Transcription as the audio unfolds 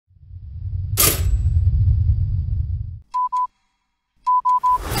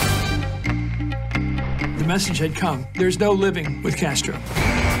message had come. There's no living with Castro.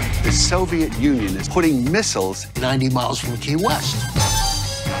 The Soviet Union is putting missiles 90 miles from Key West.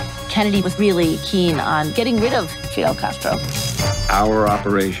 Kennedy was really keen on getting rid of Fidel Castro. Our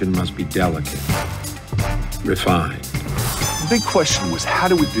operation must be delicate, refined. The big question was, how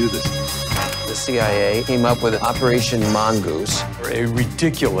do we do this? The CIA came up with Operation Mongoose, a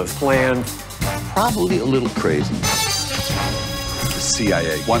ridiculous plan. Probably a little crazy. The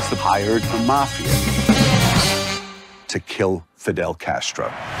CIA wants to hire the mafia to kill Fidel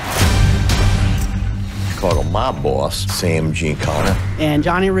Castro. Chicago mob boss, Sam Giancana, and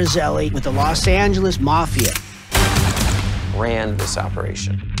Johnny Roselli with the Los Angeles Mafia ran this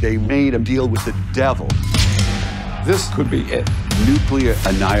operation. They made a deal with the devil. This could be it. Nuclear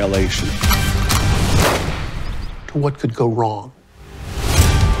annihilation. What could go wrong?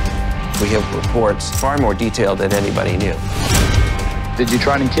 We have reports far more detailed than anybody knew. Did you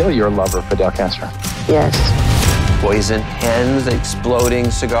try and kill your lover, Fidel Castro? Yes. Poison hens,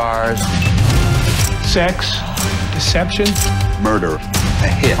 exploding cigars. Sex, deception. Murder, a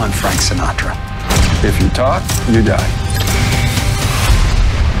hit on Frank Sinatra. If you talk, you die.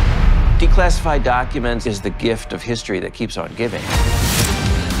 Declassified documents is the gift of history that keeps on giving.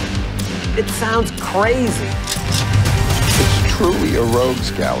 It sounds crazy. It's truly a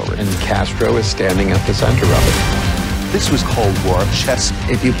rogues gallery, and Castro is standing at the center of it. This was Cold War chess.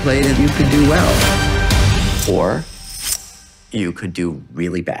 If you played it, you could do well. Or you could do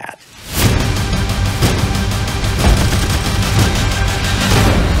really bad.